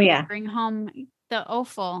feet. Oh, yeah. I bring home the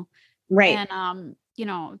offal. Right. And,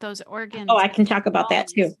 those organs. Oh, I can talk about that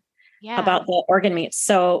too. Yeah. About the organ meats.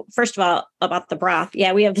 So first of all, about the broth.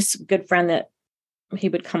 Yeah. We have this good friend that he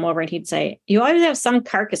would come over and he'd say, you always have some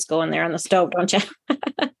carcass going there on the stove, don't you?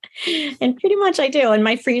 And pretty much I do. And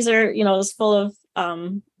my freezer, is full of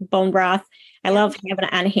bone broth. I love having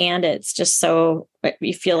it on hand. It's just so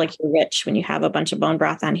you feel like you're rich when you have a bunch of bone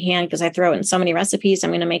broth on hand, because I throw it in so many recipes. I'm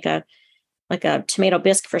going to make a tomato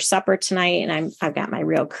bisque for supper tonight. And I've got my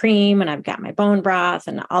real cream and I've got my bone broth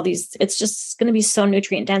and all these, it's just going to be so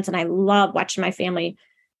nutrient dense. And I love watching my family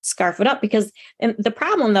scarf it up, because the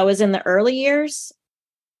problem though, is in the early years,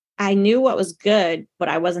 I knew what was good, but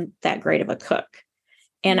I wasn't that great of a cook.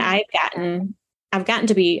 And I've gotten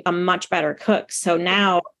to be a much better cook. So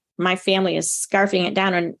now my family is scarfing it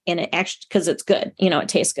down and it actually, because it's good, it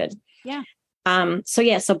tastes good. Yeah.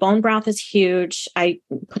 So bone broth is huge. I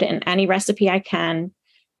put it in any recipe I can.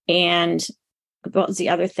 And what was the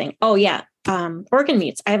other thing? Oh yeah. Organ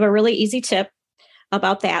meats. I have a really easy tip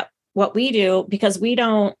about that. What we do, because we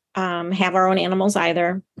don't have our own animals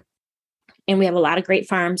either. And we have a lot of great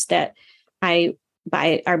farms that I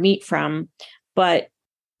buy our meat from. But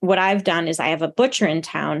what I've done is I have a butcher in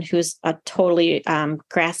town who's a totally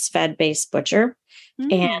grass-fed based butcher. And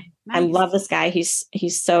nice. I love this guy. He's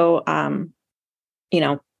so,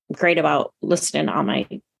 great about listening to all my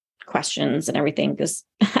questions and everything, because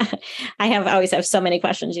I always have so many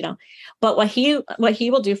questions, but what he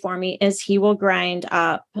will do for me is he will grind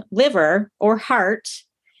up liver or heart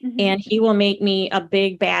and he will make me a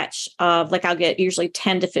big batch of, like, I'll get usually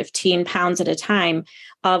 10 to 15 pounds at a time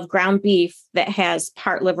of ground beef that has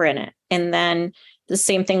part liver in it. And then the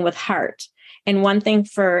same thing with heart. And one thing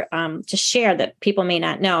for to share that people may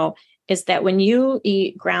not know is that when you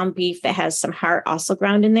eat ground beef that has some heart also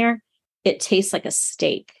ground in there, it tastes like a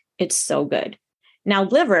steak. It's so good. Now,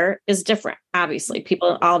 liver is different. Obviously,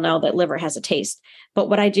 people all know that liver has a taste. But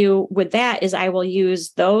what I do with that is I will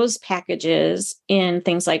use those packages in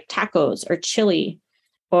things like tacos or chili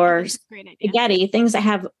or spaghetti, things that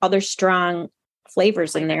have other strong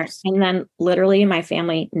flavors in there. And then literally my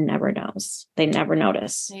family never knows. They never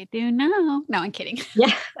notice. They do know. No, I'm kidding.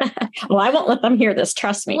 Yeah. Well, I won't let them hear this.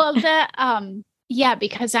 Trust me. Well, yeah,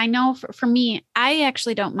 because I know for me, I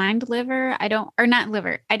actually don't mind liver. I don't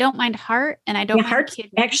mind heart, and I don't mind heart's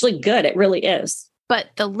kidney. Actually good. It really is. But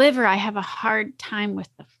the liver, I have a hard time with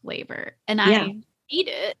the flavor, and I eat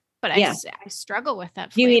it, but I struggle with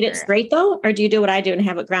that flavor. Do you eat it straight though? Or do you do what I do and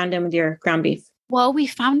have it ground in with your ground beef? Well, we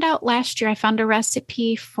found out last year, I found a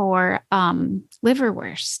recipe for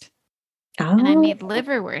liverwurst. Oh. And I made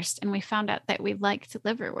liverwurst, and we found out that we liked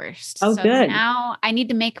liverwurst. Oh, so good. Now I need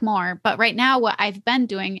to make more. But right now, what I've been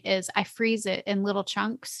doing is I freeze it in little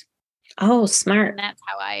chunks. Oh, smart. And that's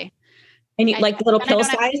how And you like the little pill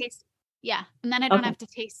size? Yeah. And then I don't have to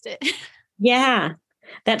taste it. Yeah.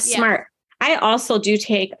 That's smart. I also do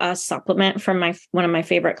take a supplement from one of my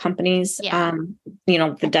favorite companies. Yeah.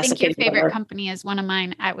 The desiccated your favorite company is one of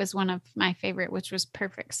mine. It was one of my favorite, which was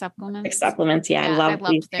Perfect Supplements. Perfect Supplements. Yeah. I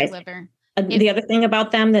loved their liver. The other thing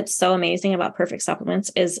about them that's so amazing about Perfect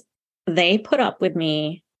Supplements is they put up with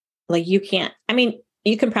me like you can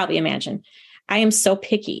probably imagine. I am so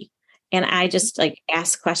picky, and I just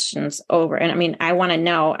ask questions over. And I want to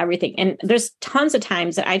know everything. And there's tons of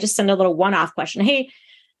times that I just send a little one-off question. Hey,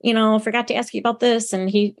 forgot to ask you about this. And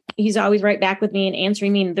he's always right back with me and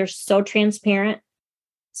answering me. And they're so transparent.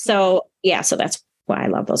 So so that's why I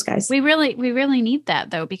love those guys. We really need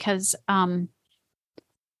that though, because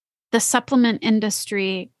the supplement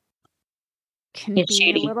industry can be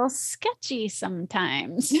shady. A little sketchy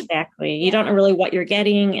sometimes. Exactly. You don't know really what you're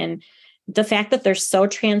getting. And the fact that they're so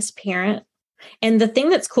transparent. And the thing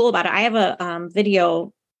that's cool about it, I have a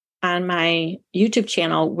video on my YouTube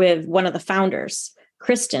channel with one of the founders,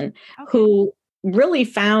 Kristen, who really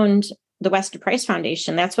found the Weston Price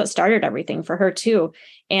Foundation. That's what started everything for her too.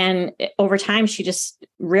 And over time, she just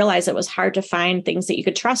realized it was hard to find things that you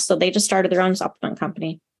could trust. So they just started their own supplement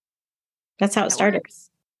company. That's how it started.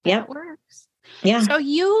 Yeah, it works. Yeah. So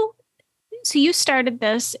you started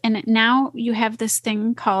this, and now you have this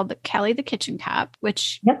thing called Kelly the Kitchen Cop,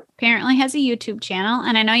 which apparently has a YouTube channel.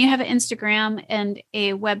 And I know you have an Instagram and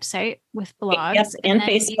a website with blogs. Yes, and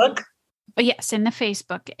Facebook. Yes, in the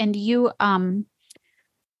Facebook. And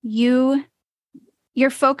your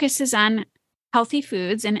focus is on healthy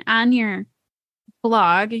foods, and on your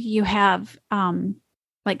blog you have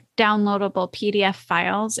downloadable PDF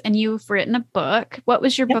files, and you've written a book. What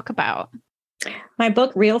was your book about? My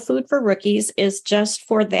book, Real Food for Rookies, is just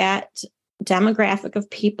for that demographic of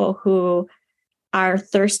people who are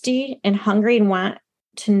thirsty and hungry and want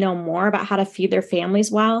to know more about how to feed their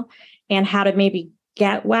families well and how to maybe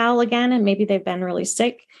get well again. And maybe they've been really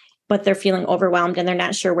sick, but they're feeling overwhelmed and they're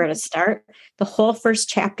not sure where to start. The whole first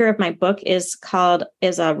chapter of my book is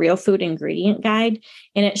a real food ingredient guide.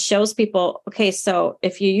 And it shows people, okay, so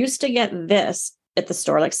if you used to get this at the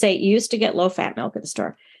store, like say you used to get low fat milk at the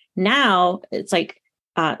store, now it's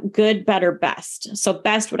good, better, best. So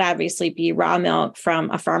best would obviously be raw milk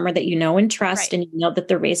from a farmer that you know and trust, and you know that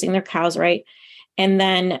they're raising their cows right. And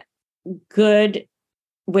then good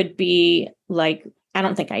would be I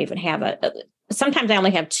don't think I even have sometimes I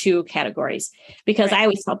only have two categories, because I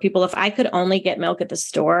always tell people if I could only get milk at the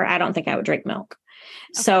store, I don't think I would drink milk.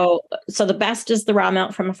 Okay. So the best is the raw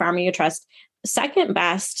milk from a farmer you trust. Second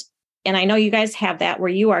best, and I know you guys have that where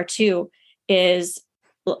you are too, is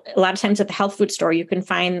a lot of times at the health food store, you can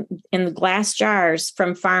find in the glass jars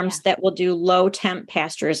from farms that will do low temp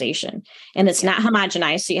pasteurization, and it's not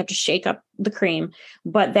homogenized. So you have to shake up the cream,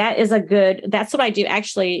 but that's what I do.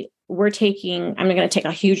 Actually, I'm going to take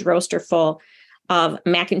a huge roaster full of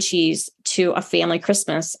mac and cheese to a family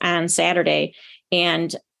Christmas on Saturday.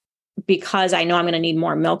 And because I know I'm going to need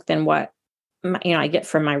more milk than what I get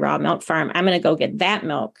from my raw milk farm, I'm going to go get that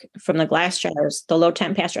milk from the glass jars, the low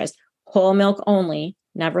temp pasteurized, whole milk only,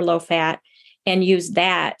 never low fat, and use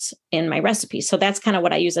that in my recipe. So that's kind of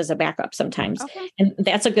what I use as a backup sometimes. Okay. And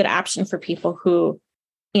that's a good option for people who,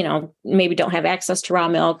 maybe don't have access to raw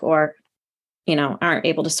milk or, aren't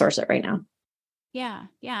able to source it right now. Yeah.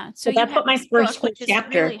 Yeah. So that's what my first quick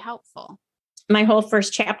chapter. Really helpful. my whole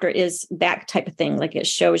first chapter is that type of thing. Like it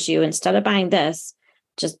shows you, instead of buying this,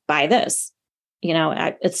 just buy this.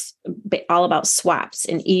 It's all about swaps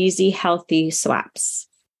and easy, healthy swaps.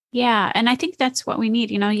 Yeah. And I think that's what we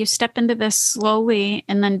need. You step into this slowly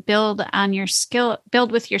and then build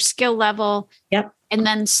with your skill level. Yep. And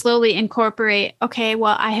then slowly incorporate, okay,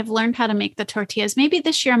 well, I have learned how to make the tortillas. Maybe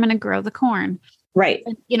this year I'm going to grow the corn. Right.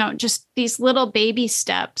 Just these little baby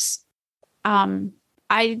steps.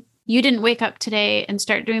 You didn't wake up today and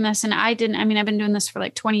start doing this. And I didn't. I mean, I've been doing this for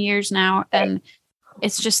like 20 years now. And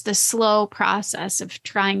it's just the slow process of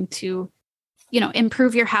trying to,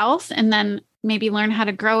 improve your health and then maybe learn how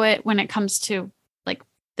to grow it when it comes to, like,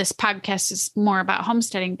 this podcast is more about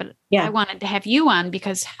homesteading, but I wanted to have you on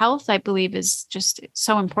because health, I believe, is just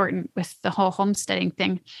so important with the whole homesteading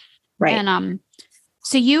thing. Right. And,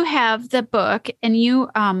 so you have the book and you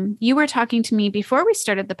were talking to me before we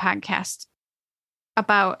started the podcast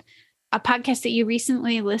about a podcast that you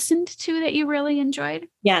recently listened to that you really enjoyed.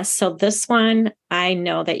 Yes. So this one, I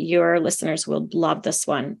know that your listeners will love this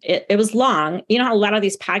one. It was long. You know how a lot of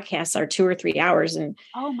these podcasts are 2 or 3 hours, and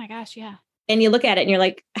oh my gosh. Yeah. And you look at it and you're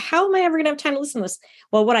like, how am I ever going to have time to listen to this?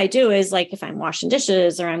 Well, what I do is, like, if I'm washing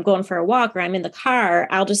dishes or I'm going for a walk or I'm in the car,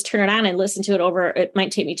 I'll just turn it on and listen to it over. It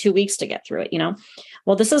might take me 2 weeks to get through it,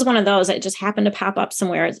 Well, this is one of those that just happened to pop up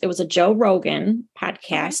somewhere. It was a Joe Rogan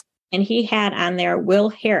podcast, and he had on there Will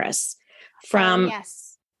Harris from,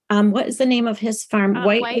 yes. What is the name of his farm?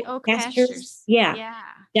 White Oak Pastures. Yeah.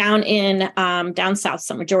 Down in, down south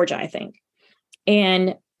somewhere, Georgia, I think.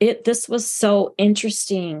 And this was so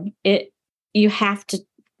interesting. You have to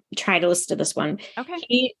try to listen to this one.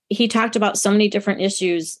 Okay. He talked about so many different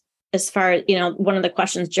issues as far as, one of the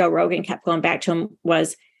questions Joe Rogan kept going back to him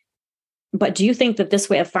was, but do you think that this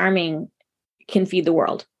way of farming can feed the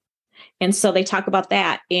world? And so they talk about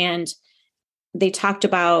that. And they talked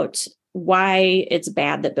about why it's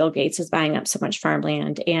bad that Bill Gates is buying up so much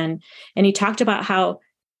farmland. And he talked about how,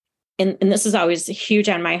 and this is always huge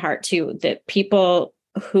on my heart too, that people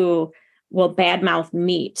who will badmouth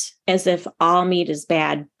meat as if all meat is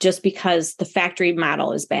bad just because the factory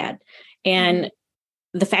model is bad. And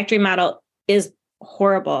the factory model is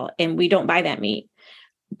horrible and we don't buy that meat.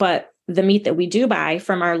 But the meat that we do buy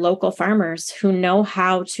from our local farmers who know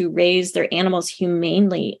how to raise their animals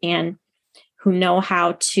humanely and who know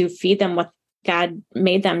how to feed them what God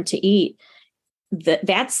made them to eat,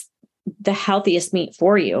 that's the healthiest meat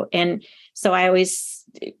for you. And so I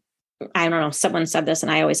don't know, someone said this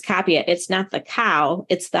and I always copy it. It's not the cow,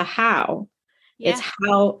 it's the how. Yeah. It's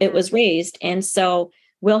how it was raised. And so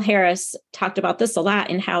Will Harris talked about this a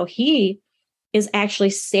lot and how he is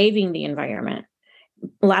actually saving the environment.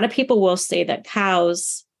 A lot of people will say that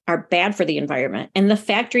cows are bad for the environment and the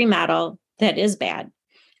factory model, that is bad.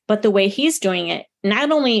 But the way he's doing it,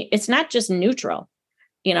 it's not just neutral.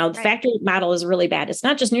 The factory model is really bad. It's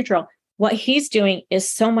not just neutral. What he's doing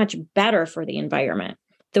is so much better for the environment.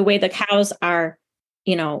 The way the cows are,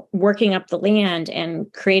 working up the land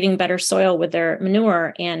and creating better soil with their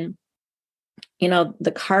manure and,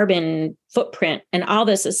 the carbon footprint and all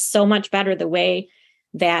this is so much better the way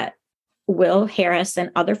that Will Harris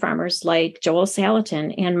and other farmers like Joel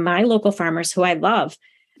Salatin and my local farmers who I love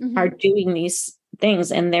are doing these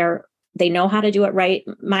things, and they know how to do it right.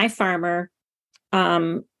 My farmer,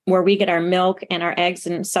 where we get our milk and our eggs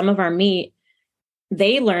and some of our meat,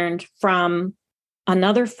 they learned from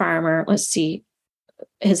another farmer. Let's see,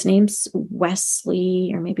 his name's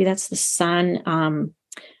Wesley, or maybe that's the son.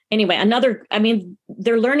 Anyway,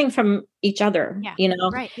 they're learning from each other,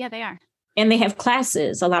 Right. Yeah, they are. And they have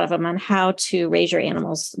classes, a lot of them, on how to raise your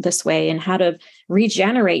animals this way and how to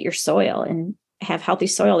regenerate your soil and have healthy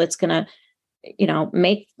soil that's going to,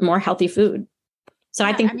 make more healthy food. So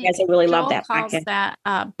I think you guys will really love that. Calls that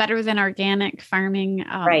better than organic farming.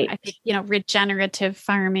 Right. I think, regenerative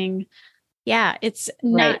farming. Yeah, it's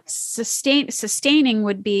not sustaining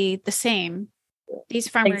would be the same. These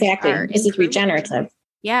farmers are this is regenerative.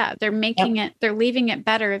 Yeah, they're making it, they're leaving it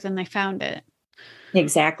better than they found it.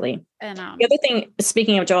 Exactly. And the other thing,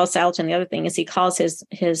 speaking of Joel Salatin, the other thing is he calls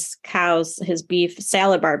his cows, his beef,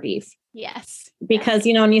 salad bar beef. Yes. Because,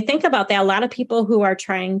 when you think about that, a lot of people who are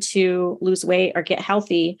trying to lose weight or get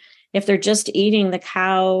healthy, if they're just eating the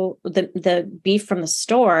cow, the beef from the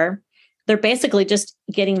store, they're basically just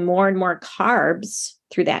getting more and more carbs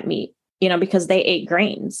through that meat, because they ate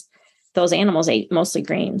grains. Those animals ate mostly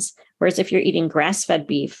grains. Whereas if you're eating grass-fed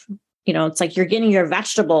beef, it's like you're getting your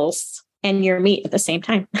vegetables and your meat at the same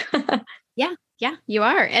time. Yeah, you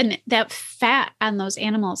are. And that fat on those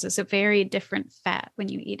animals is a very different fat when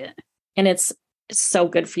you eat it. And it's so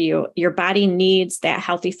good for you. Your body needs that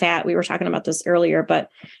healthy fat. We were talking about this earlier, but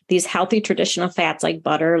these healthy traditional fats like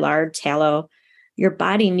butter, lard, tallow, your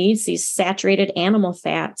body needs these saturated animal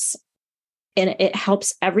fats, and it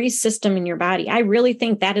helps every system in your body. I really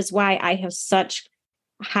think that is why I have such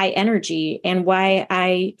high energy and why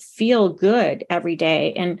I feel good every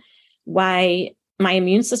day and why my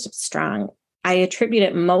immune system's strong. I attribute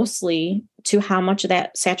it mostly to how much of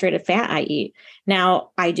that saturated fat I eat.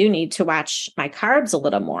 Now, I do need to watch my carbs a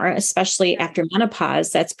little more, especially after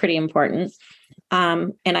menopause. That's pretty important.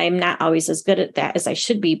 And I'm not always as good at that as I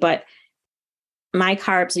should be, but my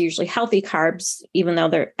carbs are usually healthy carbs, even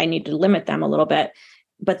though I need to limit them a little bit.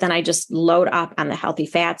 But then I just load up on the healthy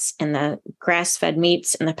fats and the grass-fed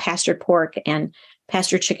meats and the pastured pork and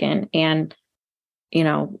pastured chicken and,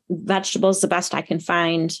 vegetables, the best I can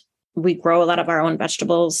find. We grow a lot of our own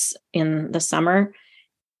vegetables in the summer,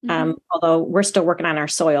 although we're still working on our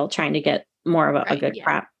soil, trying to get more of a good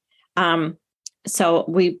crop. So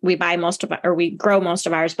we buy we grow most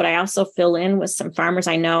of ours, but I also fill in with some farmers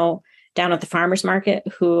I know down at the farmers market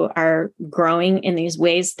who are growing in these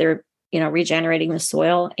ways. They're, regenerating the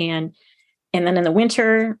soil. And then in the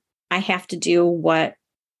winter, I have to do what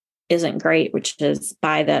isn't great, which is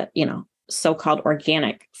buy the, so-called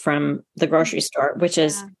organic from the grocery store, which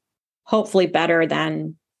is hopefully better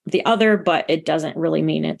than the other, but it doesn't really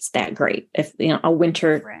mean it's that great. If, a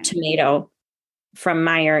winter tomato from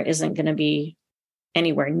Meyer isn't going to be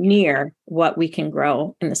anywhere near what we can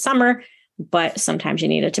grow in the summer, but sometimes you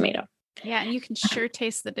need a tomato. Yeah. And you can sure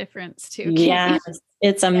taste the difference too. Yes.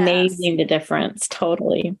 It's amazing, the difference.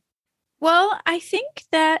 Totally. Well, I think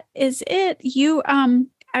that is it.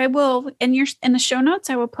 I will, in the show notes,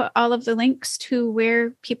 I will put all of the links to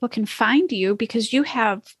where people can find you, because you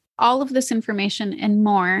have all of this information and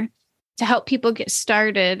more to help people get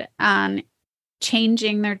started on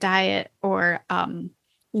changing their diet or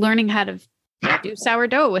learning how to do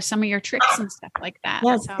sourdough with some of your tricks and stuff like that.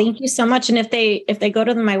 Yes, thank you so much. And if they go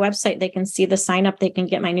to my website, they can see the sign up. They can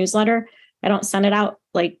get my newsletter. I don't send it out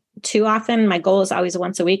like too often. My goal is always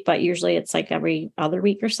once a week, but usually it's like every other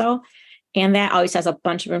week or so. And that always has a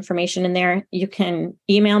bunch of information in there. You can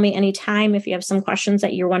email me anytime if you have some questions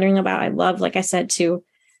that you're wondering about. I love, like I said, to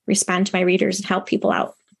respond to my readers and help people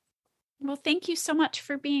out. Well, thank you so much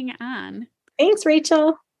for being on. Thanks,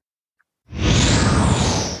 Rachel.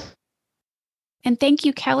 And thank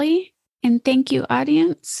you, Kelly. And thank you,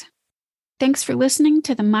 audience. Thanks for listening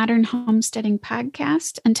to the Modern Homesteading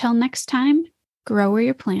Podcast. Until next time, grow where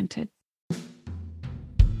you're planted.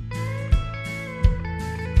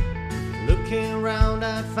 Looking around,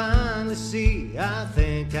 I finally see I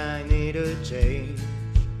think I need a change.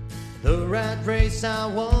 The rat race, I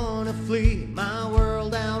wanna flee, my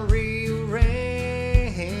world I'll rearrange.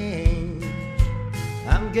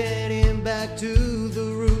 I'm getting back to the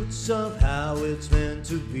roots of how it's meant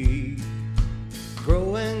to be.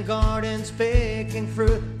 Growing gardens, picking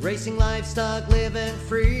fruit, racing livestock, living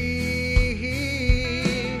free.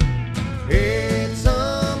 It's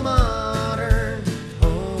a modern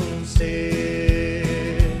homestead.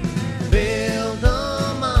 Build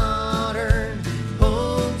a modern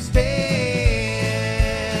homestead.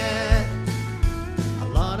 A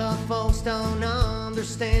lot of folks don't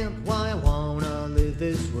understand why I wanna live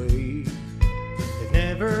this way. They've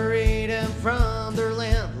never eaten from their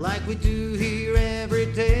land like we do here every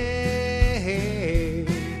day.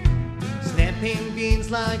 Snapping beans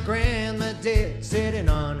like Grandma did, sitting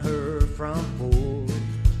on her front porch.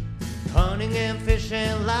 Hunting and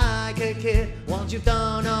fishing like a kid once you've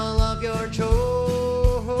done all of your chores.